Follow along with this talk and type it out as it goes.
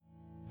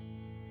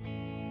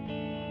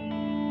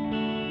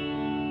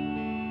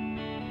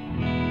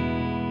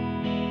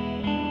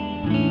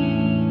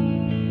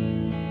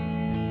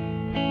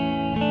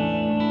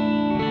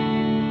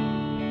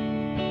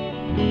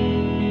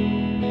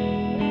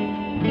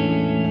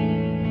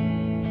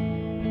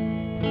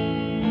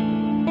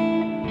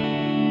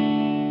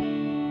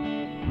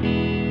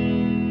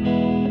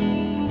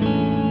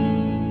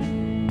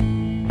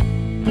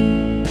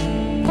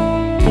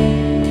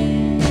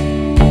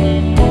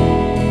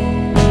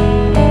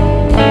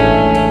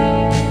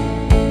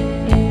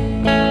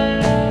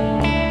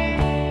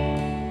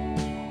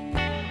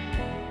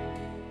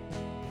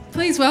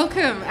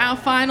welcome our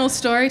final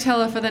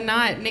storyteller for the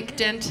night, Nick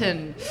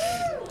Denton.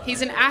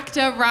 He's an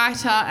actor,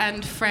 writer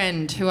and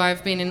friend who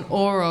I've been in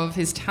awe of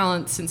his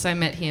talent since I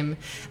met him,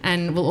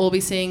 and we'll all be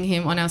seeing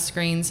him on our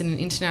screens in an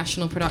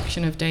international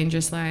production of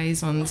Dangerous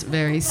Liaisons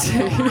very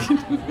soon.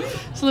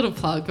 Just a little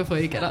plug before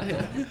you get up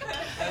here.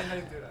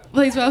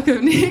 Please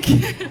welcome Nick.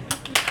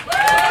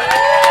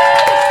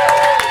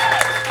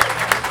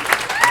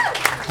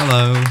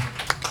 Hello.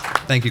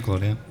 Thank you,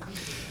 Claudia.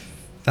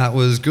 That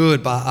was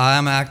good, but I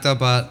am an actor,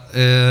 but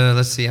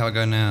let's see how I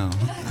go now.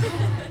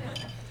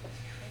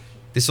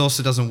 This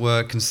also doesn't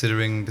work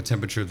considering the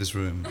temperature of this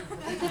room.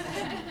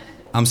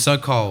 I'm so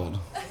cold.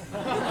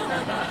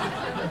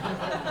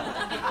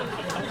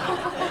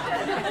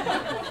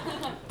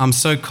 I'm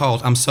so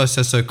cold. I'm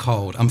so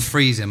cold. I'm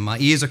freezing. My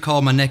ears are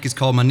cold, my neck is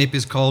cold, my nip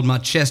is cold, my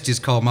chest is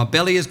cold, my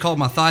belly is cold,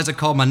 my thighs are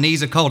cold, my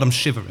knees are cold, I'm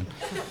shivering.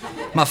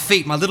 My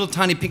feet, my little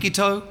tiny pinky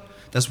toe,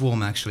 that's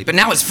warm actually, but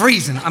now it's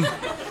freezing. I'm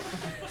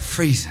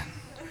freezing.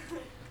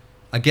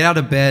 I get out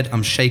of bed,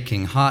 I'm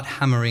shaking, heart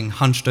hammering,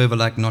 hunched over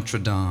like Notre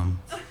Dame.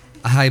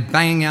 I hear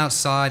banging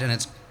outside and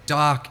it's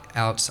dark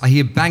outside. I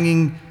hear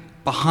banging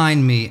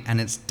behind me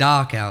and it's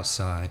dark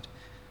outside.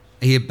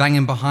 I hear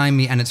banging behind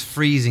me and it's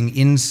freezing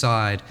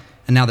inside.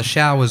 And now the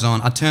shower's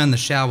on. I turn the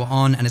shower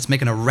on and it's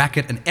making a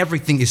racket and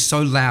everything is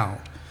so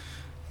loud.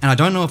 And I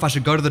don't know if I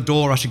should go to the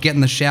door or I should get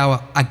in the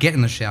shower. I get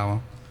in the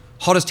shower.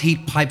 Hottest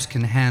heat pipes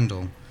can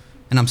handle.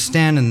 And I'm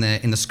standing there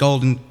in the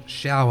scalding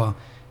shower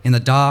in the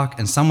dark,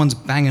 and someone's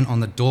banging on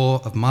the door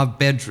of my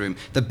bedroom,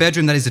 the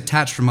bedroom that is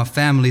attached from my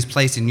family's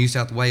place in New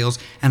South Wales,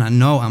 and I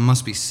know I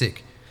must be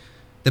sick.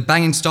 The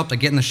banging stopped, I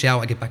get in the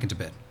shower, I get back into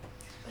bed.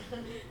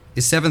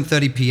 It's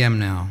 7:30 p.m.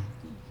 now.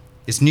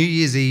 It's New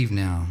Year's Eve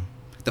now.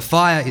 The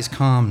fire is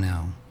calm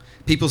now.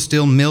 People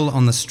still mill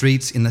on the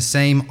streets in the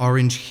same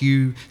orange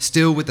hue,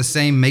 still with the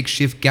same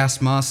makeshift gas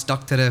mask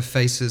stuck to their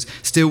faces,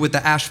 still with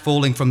the ash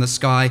falling from the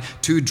sky.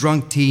 Two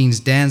drunk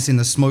teens dance in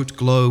the smoked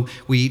glow.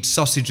 We eat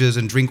sausages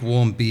and drink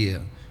warm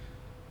beer.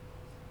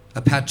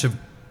 A patch of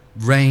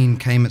rain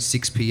came at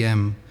 6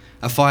 p.m.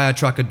 A fire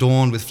truck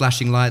adorned with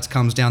flashing lights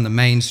comes down the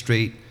main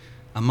street.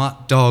 A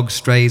mutt dog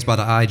strays by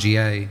the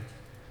IGA.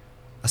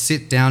 I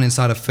sit down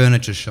inside a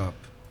furniture shop.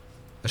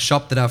 A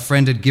shop that our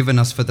friend had given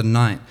us for the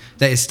night.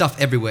 There is stuff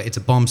everywhere, it's a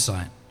bomb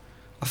site.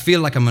 I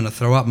feel like I'm gonna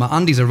throw up, my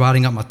undies are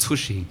riding up my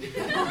tushy.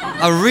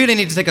 I really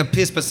need to take a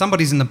piss, but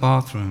somebody's in the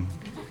bathroom.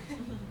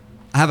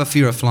 I have a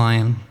fear of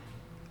flying,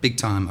 big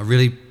time. A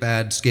really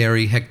bad,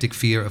 scary, hectic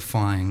fear of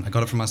flying. I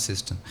got it from my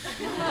sister.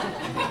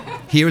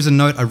 Here is a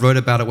note I wrote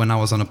about it when I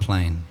was on a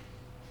plane.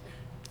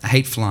 I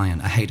hate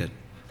flying, I hate it.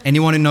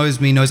 Anyone who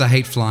knows me knows I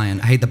hate flying.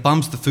 I hate the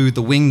bumps, the food,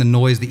 the wing, the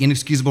noise, the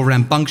inexcusable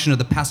rambunctious of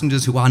the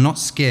passengers who are not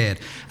scared.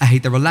 I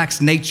hate the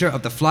relaxed nature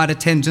of the flight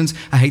attendants.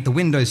 I hate the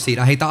window seat.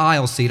 I hate the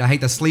aisle seat. I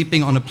hate the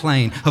sleeping on a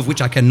plane, of which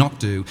I cannot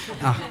do.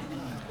 I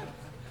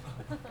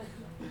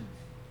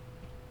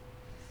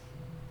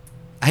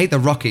hate the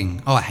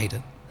rocking. Oh, I hate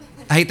it.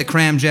 I hate the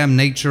cram jam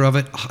nature of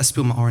it. Oh, I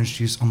spilled my orange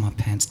juice on my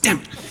pants. Damn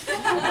it.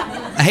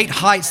 I hate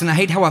heights and I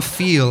hate how I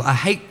feel. I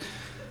hate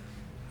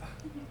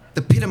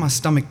the pit of my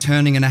stomach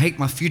turning, and I hate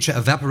my future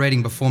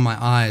evaporating before my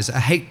eyes. I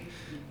hate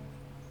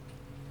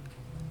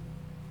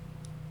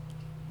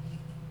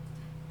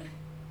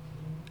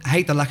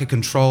the lack of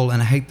control, and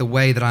I hate the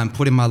way that I'm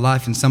putting my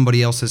life in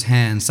somebody else's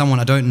hands, someone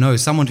I don't know,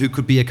 someone who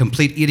could be a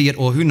complete idiot,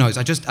 or who knows.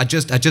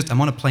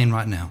 I'm on a plane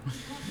right now,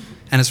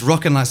 and it's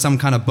rocking like some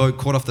kind of boat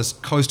caught off the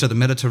coast of the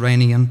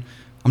Mediterranean.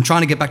 I'm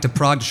trying to get back to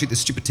Prague to shoot this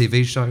stupid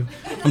TV show.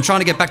 I'm trying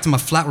to get back to my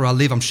flat where I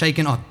live. I'm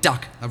shaking. Oh,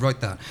 duck. I wrote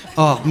that.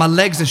 Oh, my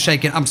legs are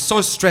shaking. I'm so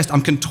stressed.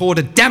 I'm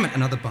contorted. Damn it,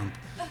 another bump.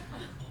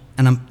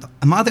 And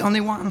am I the only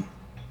one?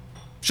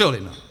 Surely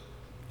not.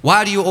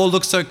 Why do you all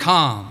look so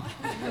calm?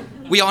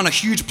 We are on a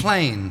huge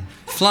plane,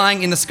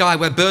 flying in the sky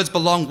where birds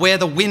belong, where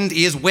the wind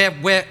is,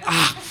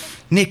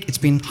 Nick, it's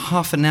been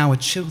half an hour.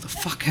 Chill the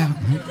fuck out,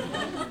 man.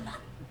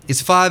 It's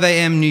 5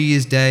 a.m. New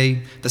Year's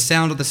Day. The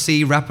sound of the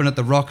sea rapping at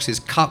the rocks is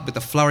cut with the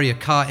flurry of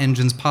car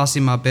engines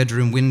passing my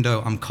bedroom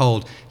window. I'm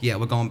cold. Yeah,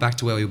 we're going back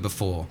to where we were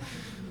before.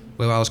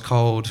 Where I was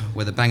cold,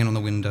 where the banging on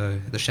the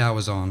window, the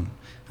shower's on.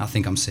 I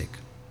think I'm sick.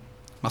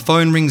 My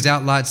phone rings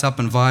out, lights up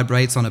and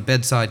vibrates on a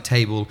bedside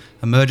table.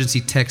 Emergency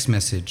text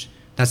message.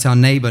 That's our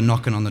neighbour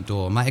knocking on the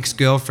door. My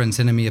ex-girlfriend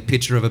sending me a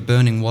picture of a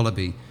burning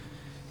wallaby.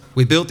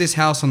 We built this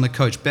house on the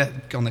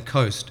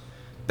coast.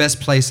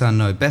 Best place I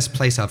know, best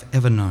place I've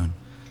ever known.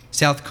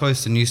 South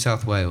coast of New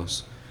South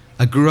Wales.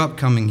 I grew up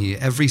coming here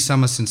every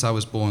summer since I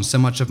was born. So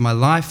much of my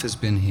life has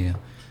been here.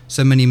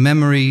 So many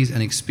memories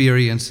and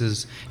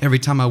experiences. Every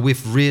time I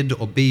whiff Rid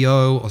or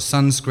BO or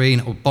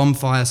sunscreen or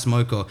bonfire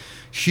smoke or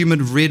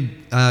humid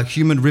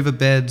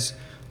riverbeds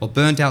or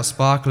burnt out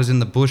sparklers in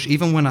the bush,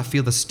 even when I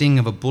feel the sting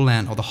of a bull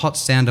ant or the hot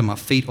sand on my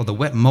feet or the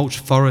wet mulch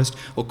forest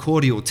or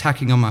cordial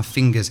tacking on my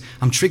fingers,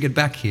 I'm triggered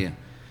back here.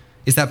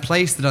 It's that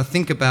place that I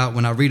think about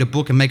when I read a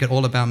book and make it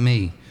all about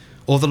me.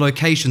 All the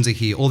locations are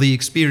here, all the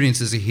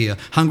experiences are here.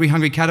 Hungry,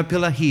 hungry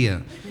caterpillar,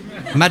 here.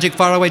 Magic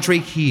faraway tree,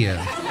 here.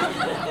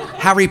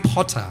 Harry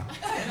Potter.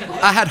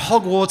 I had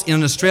Hogwarts in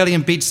an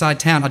Australian beachside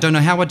town. I don't know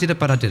how I did it,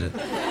 but I did it.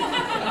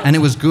 And it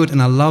was good,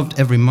 and I loved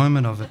every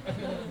moment of it.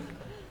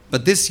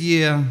 But this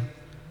year,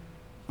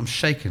 I'm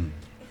shaken.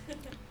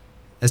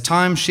 As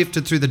time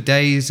shifted through the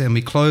days and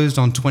we closed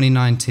on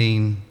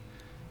 2019,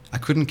 I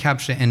couldn't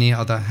capture any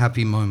other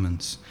happy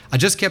moments. I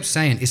just kept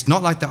saying, it's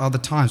not like the other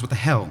times, what the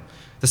hell?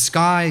 The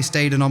sky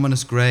stayed an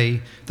ominous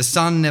grey, the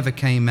sun never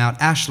came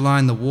out, ash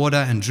lined the water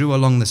and drew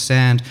along the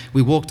sand.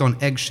 We walked on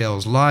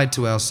eggshells, lied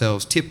to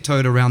ourselves,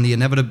 tiptoed around the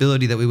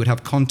inevitability that we would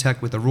have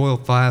contact with the Royal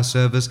Fire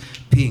Service.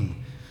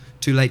 Ping,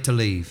 too late to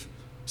leave.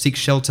 Seek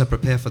shelter,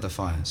 prepare for the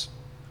fires.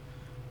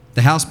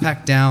 The house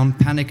packed down,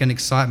 panic and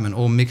excitement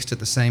all mixed at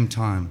the same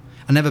time.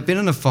 I've never been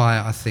in a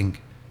fire, I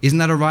think. Isn't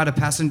that a rite of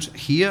passage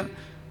here?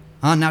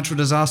 Aren't natural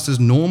disasters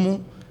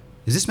normal?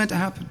 Is this meant to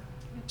happen?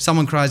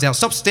 Someone cries out,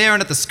 "Stop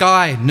staring at the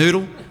sky,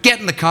 Noodle.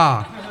 Get in the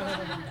car."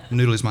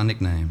 Noodle is my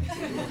nickname.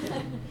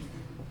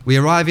 We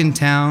arrive in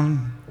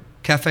town,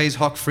 cafes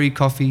hawk free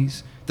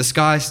coffees. The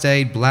sky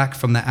stayed black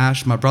from the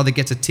ash. My brother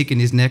gets a tick in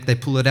his neck. They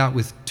pull it out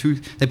with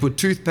they put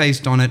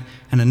toothpaste on it,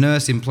 and a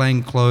nurse in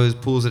plain clothes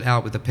pulls it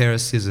out with a pair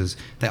of scissors.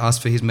 They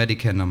ask for his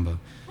Medicare number.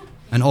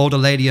 An older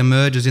lady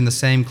emerges in the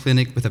same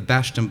clinic with a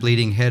bashed and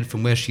bleeding head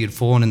from where she had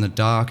fallen in the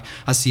dark.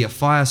 I see a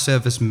fire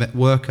service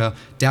worker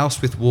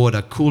doused with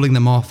water, cooling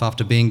them off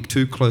after being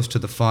too close to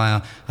the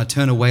fire. I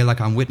turn away like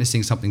I'm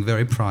witnessing something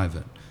very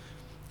private.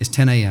 It's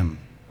 10 a.m.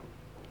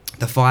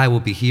 The fire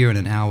will be here in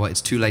an hour. It's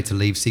too late to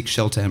leave. Seek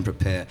shelter and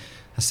prepare.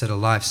 I said, a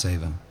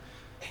lifesaver.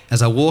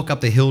 As I walk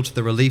up the hill to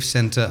the relief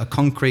centre, a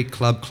concrete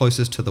club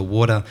closest to the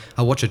water,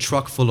 I watch a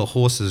truck full of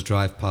horses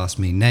drive past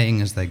me, neighing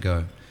as they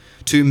go.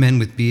 Two men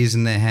with beers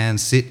in their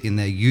hands sit in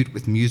their ute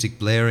with music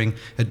blaring.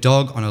 A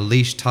dog on a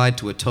leash tied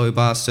to a tow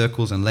bar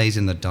circles and lays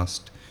in the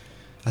dust.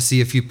 I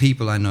see a few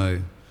people I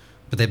know,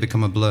 but they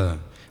become a blur.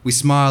 We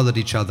smile at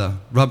each other,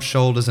 rub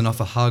shoulders and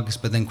offer hugs,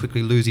 but then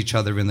quickly lose each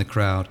other in the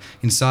crowd.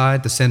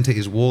 Inside, the centre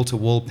is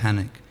wall-to-wall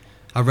panic.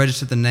 I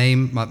registered the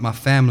name, my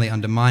family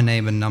under my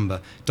name and number.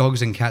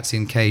 Dogs and cats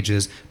in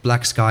cages.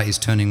 Black sky is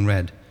turning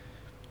red.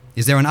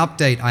 Is there an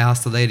update? I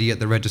asked the lady at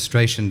the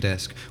registration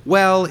desk.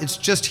 Well, it's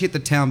just hit the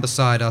town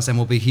beside us and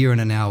we'll be here in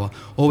an hour.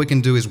 All we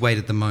can do is wait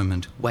at the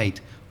moment. Wait.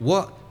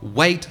 What?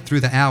 Wait through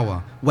the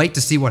hour. Wait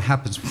to see what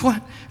happens.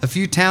 What? A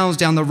few towns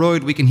down the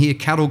road we can hear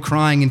cattle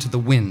crying into the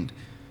wind.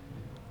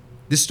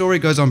 This story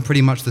goes on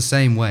pretty much the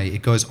same way.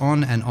 It goes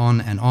on and on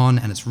and on,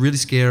 and it's really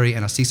scary,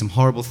 and I see some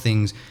horrible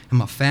things, and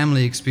my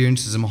family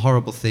experiences some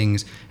horrible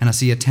things, and I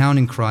see a town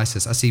in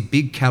crisis. I see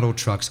big cattle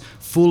trucks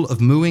full of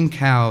mooing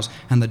cows,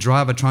 and the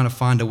driver trying to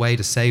find a way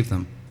to save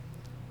them,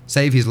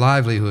 save his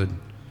livelihood.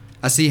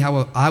 I see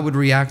how I would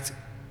react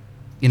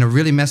in a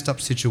really messed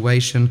up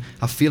situation.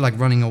 I feel like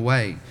running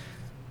away.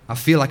 I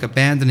feel like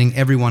abandoning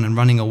everyone and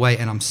running away,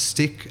 and I'm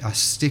sick, I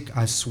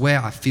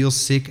swear I feel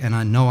sick, and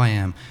I know I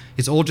am.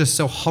 It's all just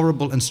so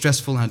horrible and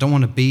stressful, and I don't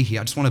want to be here.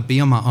 I just want to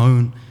be on my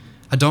own.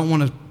 I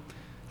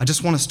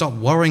just want to stop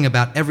worrying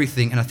about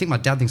everything, and I think my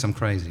dad thinks I'm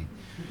crazy.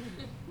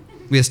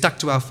 We are stuck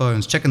to our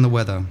phones, checking the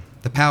weather.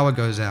 The power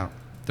goes out,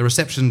 the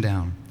reception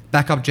down.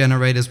 Backup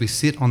generators, we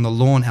sit on the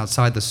lawn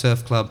outside the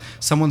surf club.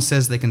 Someone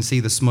says they can see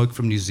the smoke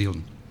from New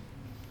Zealand.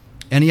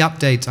 Any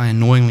updates, I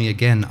annoyingly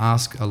again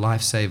ask a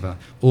lifesaver.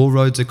 All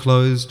roads are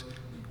closed.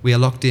 We are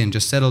locked in,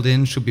 just settled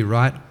in, should be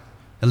right.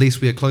 At least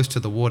we are close to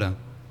the water.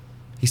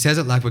 He says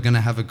it like we're going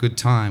to have a good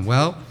time.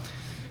 Well,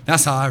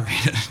 that's how I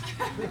read it.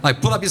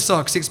 Like, pull up your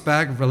socks, six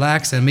pack,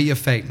 relax, and meet your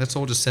fate. Let's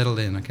all just settle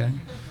in, okay?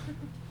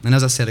 And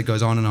as I said, it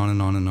goes on and on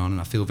and on and on, and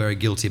I feel very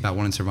guilty about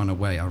wanting to run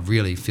away. I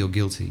really feel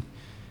guilty.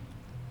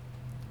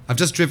 I've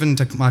just driven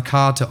my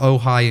car to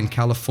Ojai in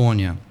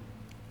California.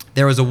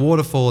 There is a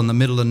waterfall in the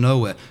middle of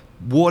nowhere.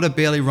 Water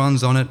barely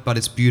runs on it, but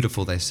it's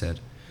beautiful, they said.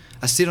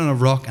 I sit on a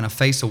rock and I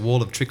face a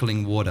wall of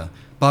trickling water.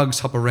 Bugs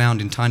hop around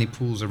in tiny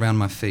pools around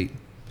my feet.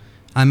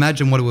 I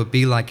imagine what it would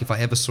be like if I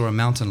ever saw a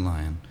mountain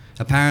lion.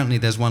 Apparently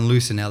there's one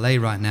loose in LA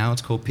right now.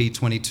 It's called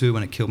P22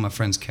 and it killed my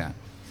friend's cat.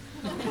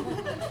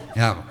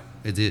 Yeah,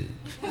 it did.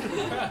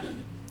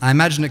 I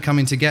imagine it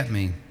coming to get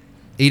me,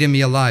 eating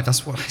me alive.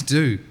 That's what I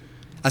do.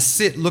 I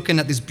sit looking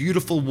at this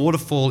beautiful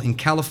waterfall in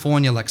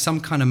California like some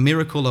kind of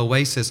miracle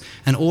oasis,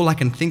 and all I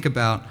can think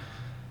about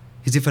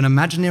is if an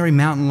imaginary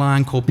mountain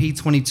lion called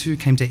P22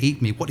 came to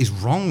eat me. What is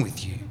wrong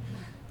with you?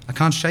 I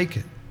can't shake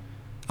it.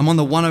 I'm on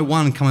the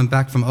 101 coming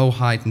back from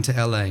Ojai into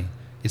LA.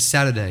 It's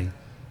Saturday.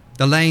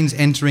 The lanes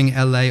entering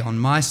LA on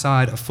my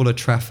side are full of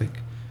traffic,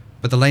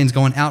 but the lanes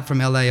going out from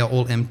LA are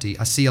all empty.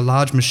 I see a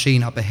large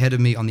machine up ahead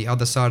of me on the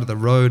other side of the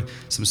road,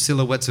 some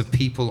silhouettes of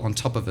people on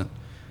top of it.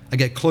 I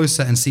get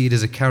closer and see it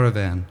is a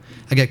caravan.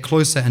 I get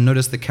closer and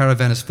notice the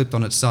caravan is flipped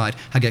on its side.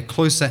 I get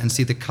closer and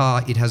see the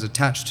car it was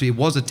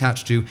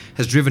attached to,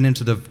 has driven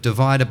into the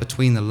divider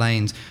between the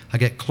lanes. I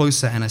get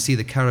closer and I see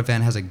the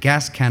caravan has a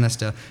gas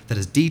canister that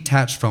is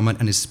detached from it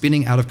and is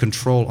spinning out of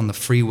control on the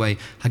freeway.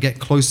 I get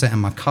closer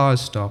and my car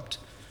is stopped.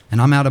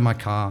 And I'm out of my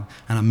car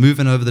and I'm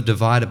moving over the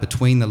divider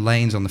between the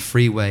lanes on the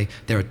freeway.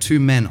 There are two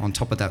men on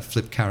top of that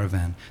flipped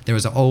caravan. There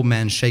is an old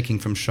man shaking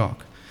from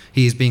shock.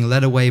 He is being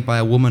led away by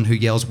a woman who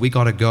yells, "We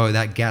gotta go,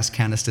 that gas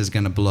canister's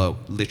gonna blow."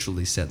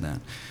 Literally said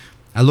that.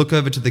 I look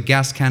over to the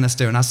gas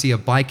canister and I see a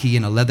bikie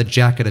in a leather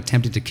jacket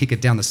attempting to kick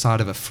it down the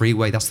side of a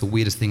freeway. That's the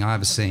weirdest thing I've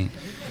ever seen.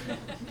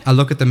 I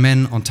look at the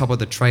men on top of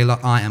the trailer.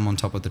 I am on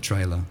top of the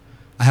trailer.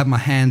 I have my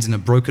hands in a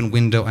broken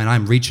window and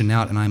I'm reaching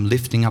out and I'm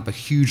lifting up a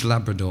huge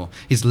Labrador.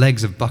 His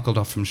legs have buckled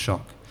off from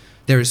shock.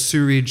 There is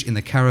sewage in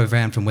the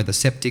caravan from where the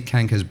septic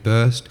tank has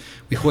burst.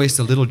 We hoist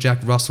a little Jack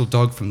Russell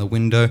dog from the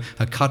window,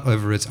 a cut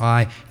over its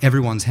eye.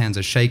 Everyone's hands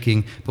are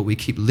shaking, but we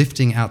keep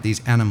lifting out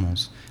these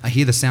animals. I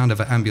hear the sound of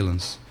an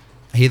ambulance.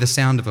 I hear the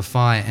sound of a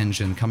fire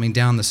engine coming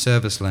down the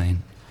service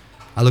lane.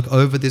 I look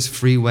over this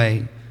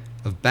freeway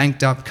of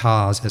banked up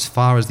cars as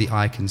far as the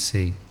eye can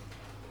see.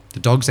 The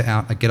dogs are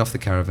out. I get off the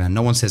caravan.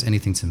 No one says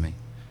anything to me.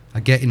 I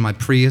get in my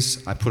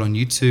Prius. I put on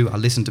U2. I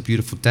listen to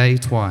Beautiful Day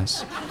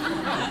twice.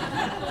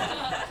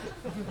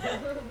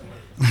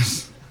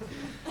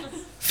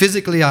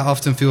 Physically, I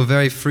often feel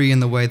very free in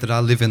the way that I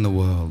live in the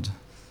world.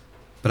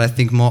 But I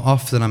think more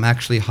often I'm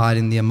actually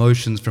hiding the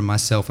emotions from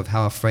myself of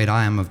how afraid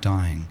I am of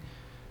dying.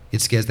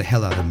 It scares the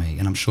hell out of me,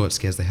 and I'm sure it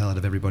scares the hell out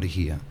of everybody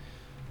here.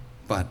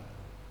 But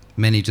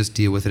many just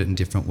deal with it in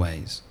different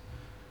ways.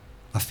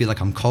 I feel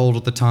like I'm cold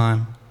all the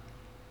time,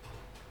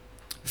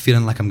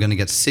 feeling like I'm going to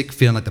get sick,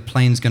 feeling like the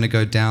plane's going to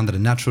go down, that a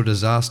natural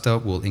disaster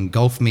will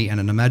engulf me, and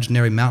an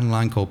imaginary mountain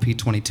lion called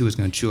P22 is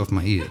going to chew off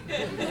my ear.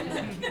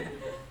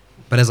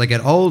 But as I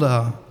get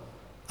older,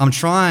 I'm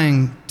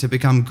trying to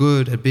become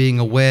good at being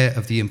aware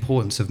of the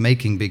importance of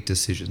making big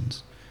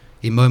decisions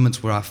in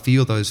moments where I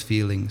feel those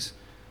feelings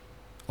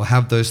or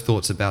have those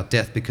thoughts about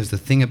death, because the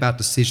thing about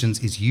decisions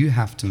is you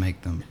have to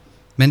make them,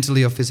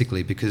 mentally or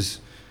physically, because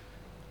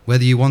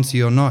whether you want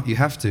to or not, you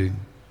have to.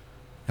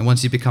 And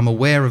once you become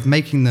aware of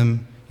making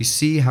them, you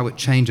see how it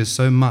changes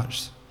so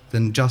much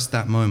than just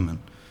that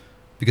moment,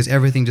 because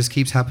everything just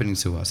keeps happening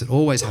to us. It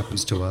always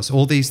happens to us,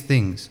 all these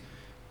things.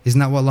 Isn't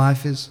that what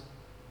life is?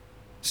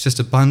 It's just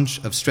a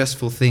bunch of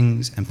stressful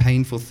things and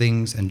painful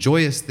things and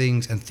joyous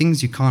things and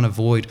things you can't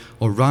avoid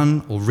or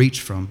run or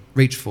reach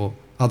for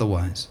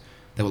otherwise.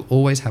 They will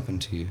always happen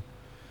to you.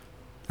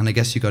 And I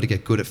guess you've got to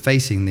get good at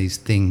facing these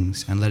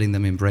things and letting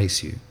them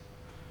embrace you.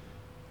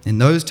 In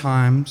those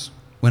times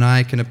when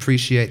I can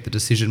appreciate the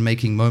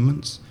decision-making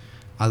moments,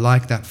 I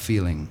like that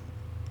feeling,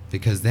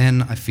 because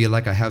then I feel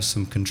like I have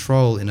some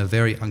control in a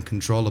very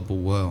uncontrollable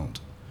world.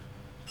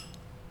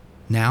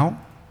 Now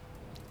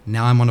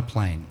I'm on a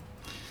plane.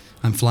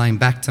 I'm flying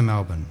back to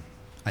Melbourne.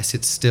 I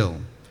sit still.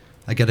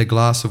 I get a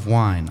glass of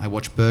wine. I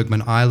watch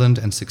Bergman Island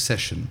and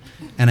Succession.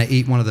 And I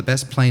eat one of the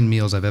best plane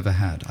meals I've ever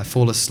had. I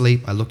fall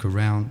asleep. I look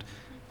around.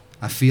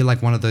 I feel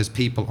like one of those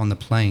people on the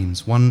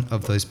planes, one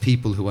of those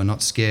people who are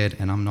not scared,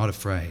 and I'm not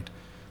afraid,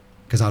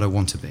 because I don't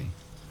want to be.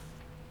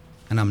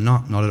 And I'm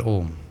not at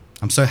all.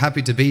 I'm so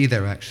happy to be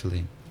there,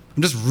 actually.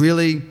 I'm just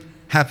really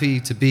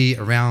happy to be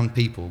around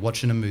people,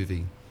 watching a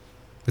movie,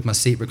 with my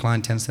seat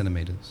reclined 10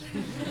 centimeters.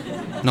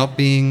 Not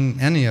being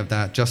any of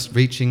that, just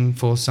reaching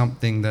for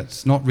something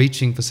that's not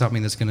reaching for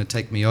something that's going to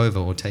take me over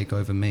or take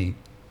over me.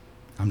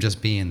 I'm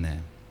just being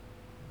there,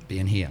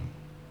 being here,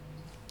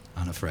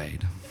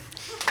 unafraid.